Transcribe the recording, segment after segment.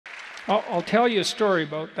I'll tell you a story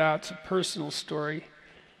about that. It's a personal story.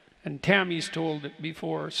 And Tammy's told it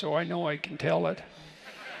before, so I know I can tell it.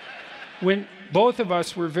 When both of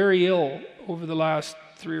us were very ill over the last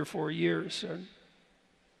 3 or 4 years, and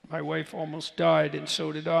my wife almost died, and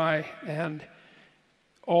so did I, and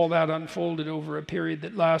all that unfolded over a period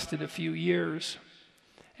that lasted a few years.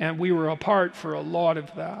 And we were apart for a lot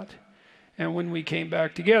of that. And when we came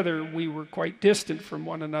back together, we were quite distant from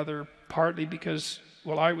one another, partly because,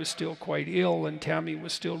 well, I was still quite ill and Tammy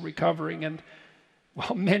was still recovering, and,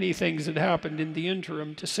 well, many things had happened in the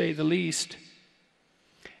interim, to say the least.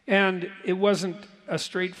 And it wasn't a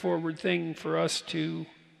straightforward thing for us to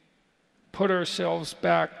put ourselves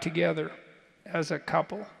back together as a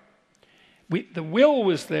couple. The will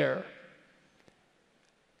was there.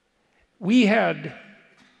 We had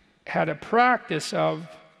a practice of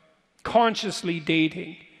consciously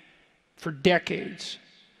dating for decades.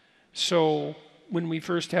 So when we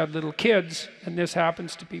first had little kids, and this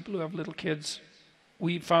happens to people who have little kids,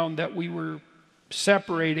 we found that we were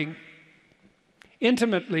separating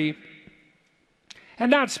intimately.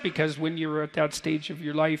 And that's because when you're at that stage of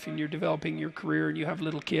your life and you're developing your career and you have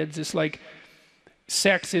little kids, it's like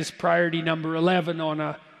sex is priority number 11 on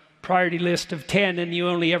a priority list of 10, and you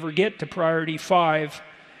only ever get to priority 5.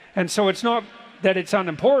 And so it's not that it's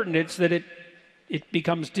unimportant, it's that it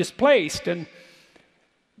becomes displaced. And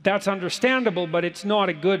that's understandable, but it's not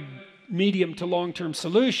a good medium to long-term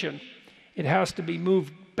solution. It has to be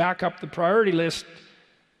moved back up the priority list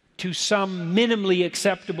to some minimally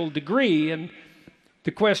acceptable degree. And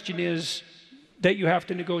the question is that you have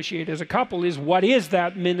to negotiate as a couple is, what is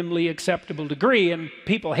that minimally acceptable degree? And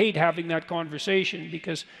people hate having that conversation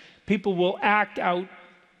because people will act out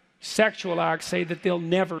sexual acts, say, that they'll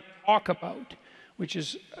never talk about, which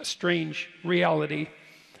is a strange reality.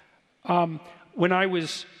 When I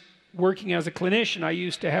was working as a clinician, I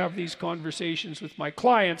used to have these conversations with my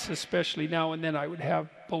clients, especially now and then. I would have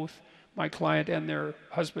both my client and their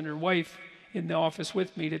husband or wife in the office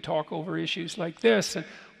with me to talk over issues like this. And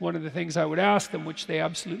one of the things I would ask them, which they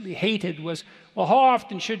absolutely hated, was, well, how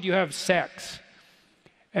often should you have sex?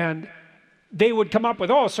 And they would come up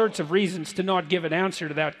with all sorts of reasons to not give an answer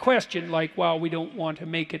to that question, like, well, we don't want to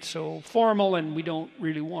make it so formal, and we don't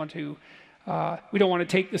really want to, we don't want to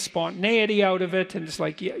take the spontaneity out of it. And it's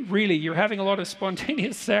like, yeah, really, you're having a lot of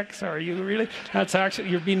spontaneous sex, are you really? That's actually,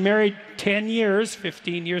 you've been married 10 years,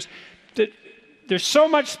 15 years. There's so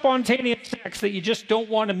much spontaneous sex that you just don't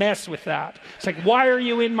want to mess with that. It's like, why are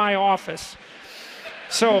you in my office?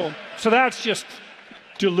 So that's just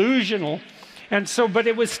delusional. And so, but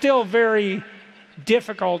it was still very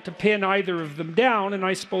difficult to pin either of them down. And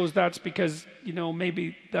I suppose that's because, you know,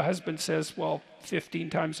 maybe the husband says, well, 15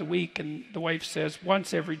 times a week, and the wife says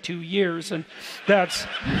once every 2 years. And that's...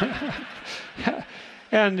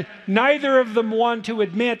 And neither of them want to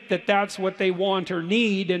admit that that's what they want or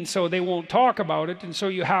need, and so they won't talk about it. And so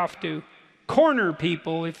you have to corner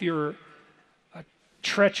people if you're a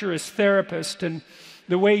treacherous therapist. And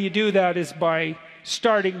the way you do that is by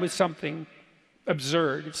starting with something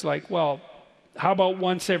absurd. It's like, well, how about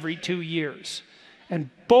once every 2 years? And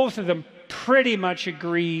both of them pretty much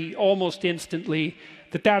agree almost instantly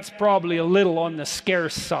that that's probably a little on the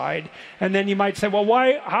scarce side. And then you might say, well,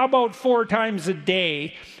 how about 4 times a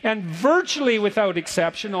day? And virtually without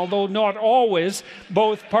exception, although not always,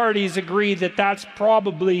 both parties agree that that's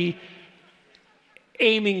probably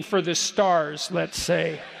aiming for the stars, let's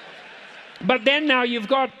say. But then now you've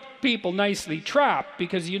got people nicely trapped,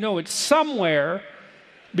 because you know it's somewhere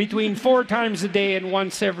between 4 times a day and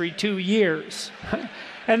once every 2 years.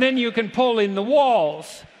 And then you can pull in the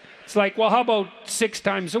walls. It's like, well, how about 6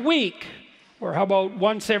 times a week? Or how about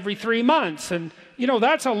once every 3 months? And, you know,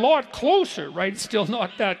 that's a lot closer, right? It's still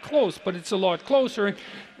not that close, but it's a lot closer. And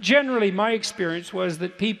generally, my experience was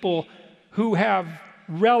that people who have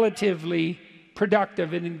relatively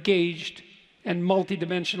productive and engaged and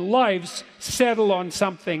multidimensional lives settle on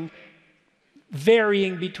something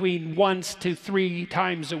varying between 1 to 3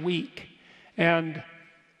 times a week. And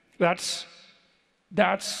that's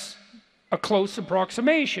a close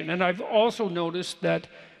approximation. And I've also noticed that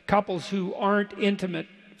couples who aren't intimate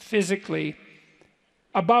physically,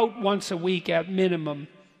 about once a week at minimum,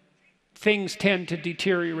 things tend to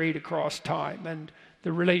deteriorate across time, and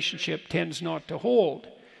the relationship tends not to hold.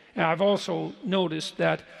 And I've also noticed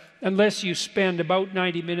that unless you spend about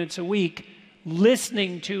 90 minutes a week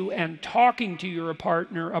listening to and talking to your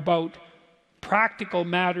partner about practical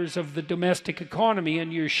matters of the domestic economy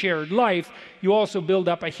and your shared life, you also build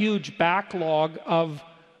up a huge backlog of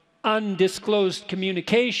undisclosed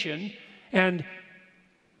communication, and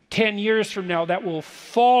 10 years from now that will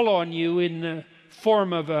fall on you in the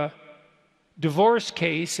form of a divorce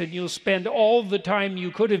case, and you'll spend all the time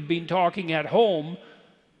you could have been talking at home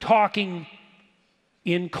talking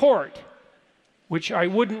in court, which I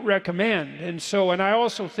wouldn't recommend. And I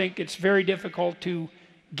also think it's very difficult to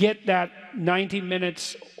get that 90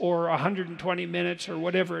 minutes or 120 minutes or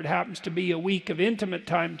whatever it happens to be a week of intimate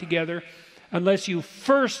time together unless you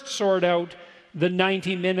first sort out the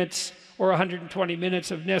 90 minutes or 120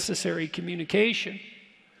 minutes of necessary communication.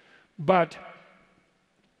 But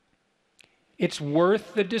it's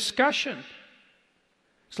worth the discussion.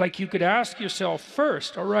 It's like you could ask yourself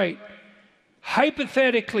first, all right,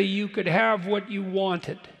 hypothetically you could have what you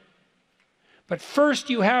wanted, but first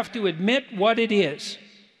you have to admit what it is.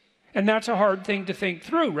 And that's a hard thing to think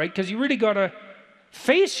through, right? Because you really got to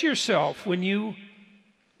face yourself when you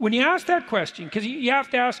ask that question, because you have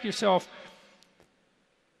to ask yourself,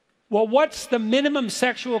 well, what's the minimum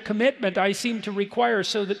sexual commitment I seem to require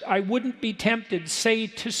so that I wouldn't be tempted, say,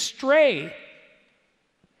 to stray?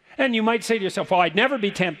 And you might say to yourself, well, I'd never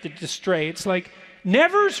be tempted to stray. It's like,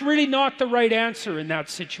 never's really not the right answer in that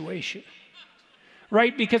situation,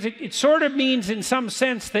 right? Because it sort of means in some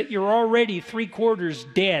sense that you're already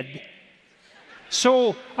 3/4 dead.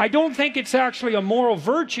 So I don't think it's actually a moral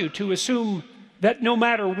virtue to assume that no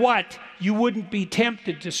matter what, you wouldn't be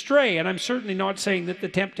tempted to stray. And I'm certainly not saying that the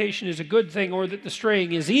temptation is a good thing or that the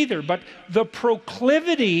straying is either, but the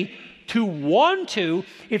proclivity to want to,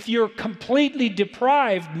 if you're completely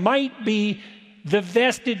deprived, might be the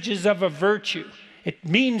vestiges of a virtue. It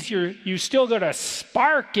means you still got a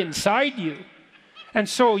spark inside you. And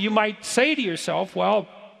so you might say to yourself, well,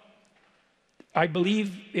 I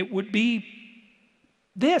believe it would be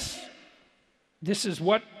this. This is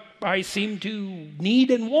what I seem to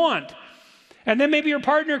need and want. And then maybe your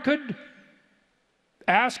partner could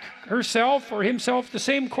ask herself or himself the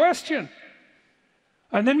same question.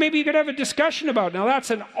 And then maybe you could have a discussion about it. Now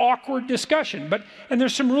that's an awkward discussion, and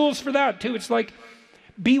there's some rules for that too. It's like,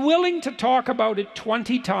 be willing to talk about it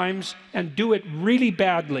 20 times and do it really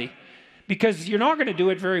badly, because you're not going to do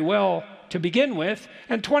it very well to begin with,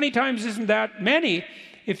 and 20 times isn't that many.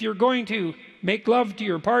 If you're going to make love to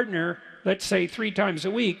your partner, let's say 3 times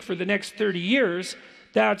a week for the next 30 years,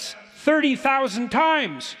 that's 30,000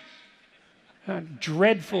 times. A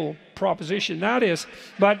dreadful proposition that is,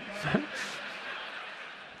 but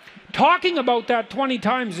talking about that 20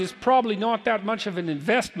 times is probably not that much of an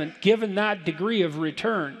investment given that degree of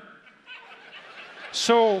return.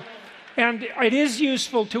 So, and it is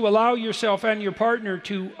useful to allow yourself and your partner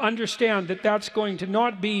to understand that that's going to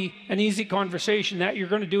not be an easy conversation, that you're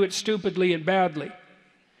going to do it stupidly and badly.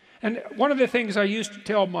 And one of the things I used to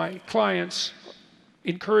tell my clients,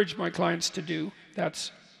 encourage my clients to do,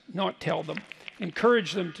 that's not tell them,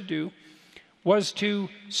 encourage them to do, was to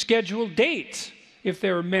schedule dates if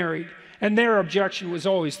they were married. And their objection was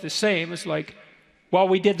always the same. It's like, well,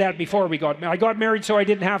 we did that before we got married. I got married so I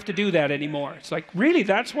didn't have to do that anymore. It's like, really?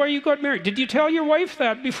 That's why you got married? Did you tell your wife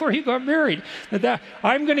that before you got married? That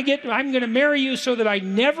I'm going to marry you so that I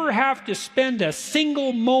never have to spend a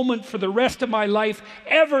single moment for the rest of my life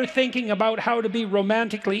ever thinking about how to be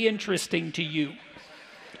romantically interesting to you.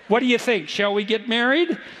 What do you think? Shall we get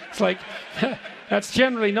married? It's like, that's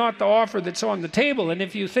generally not the offer that's on the table. And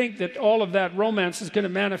if you think that all of that romance is going to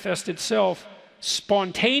manifest itself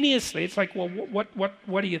spontaneously, it's like, well,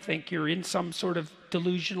 what do you think? You're in some sort of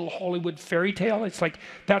delusional Hollywood fairy tale? It's like,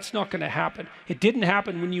 that's not going to happen. It didn't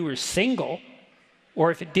happen when you were single,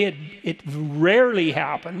 or if it did, it rarely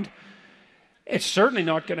happened. It's certainly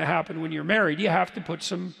not going to happen when you're married. You have to put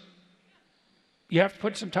some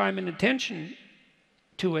time and attention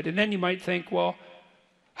to it. And then you might think, well,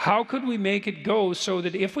 how could we make it go so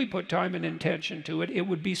that if we put time and intention to it, it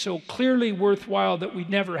would be so clearly worthwhile that we'd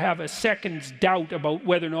never have a second's doubt about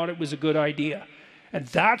whether or not it was a good idea? And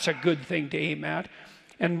that's a good thing to aim at.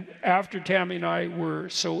 And after Tammy and I were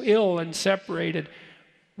so ill and separated,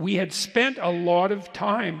 we had spent a lot of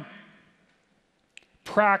time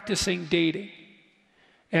practicing dating.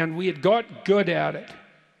 And we had got good at it.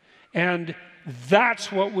 And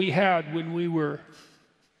that's what we had when we were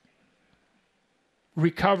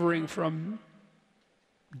recovering from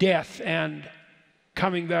death and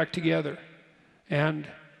coming back together. And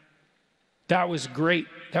that was great.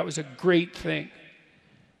 That was a great thing.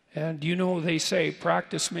 And you know, they say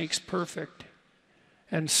practice makes perfect.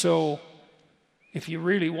 And so if you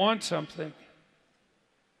really want something,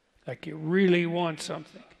 like you really want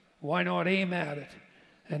something, why not aim at it?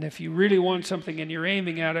 And if you really want something and you're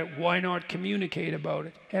aiming at it, why not communicate about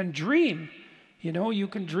it? And dream. You know, you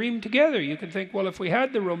can dream together. You can think, well, if we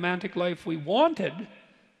had the romantic life we wanted,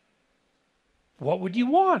 what would you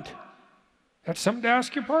want? That's something to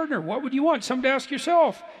ask your partner. What would you want? Something to ask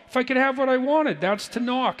yourself. If I could have what I wanted, that's to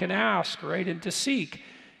knock and ask, right? And to seek.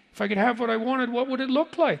 If I could have what I wanted, what would it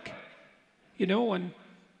look like? You know, and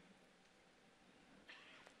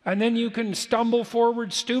then you can stumble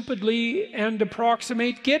forward stupidly and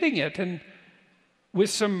approximate getting it. And with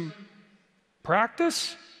some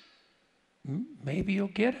practice, maybe you'll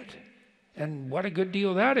get it. And what a good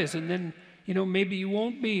deal that is. And then, you know, maybe you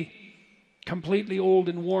won't be completely old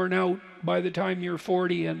and worn out by the time you're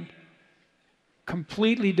 40 and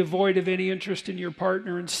completely devoid of any interest in your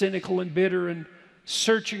partner and cynical and bitter and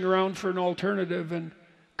searching around for an alternative and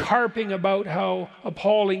carping about how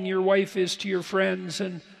appalling your wife is to your friends.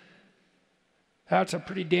 And that's a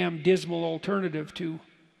pretty damn dismal alternative to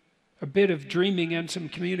a bit of dreaming and some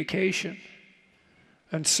communication.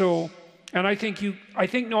 And so, and I think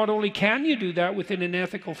not only can you do that within an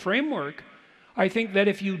ethical framework, I think that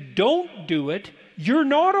if you don't do it, you're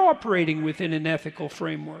not operating within an ethical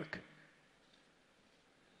framework.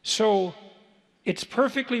 So it's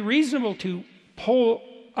perfectly reasonable to pull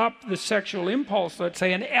up the sexual impulse, let's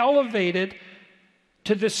say, and elevate it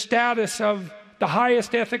to the status of the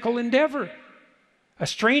highest ethical endeavor. A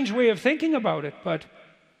strange way of thinking about it, but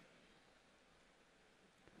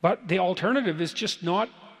the alternative is just not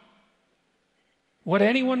what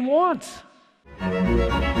anyone wants.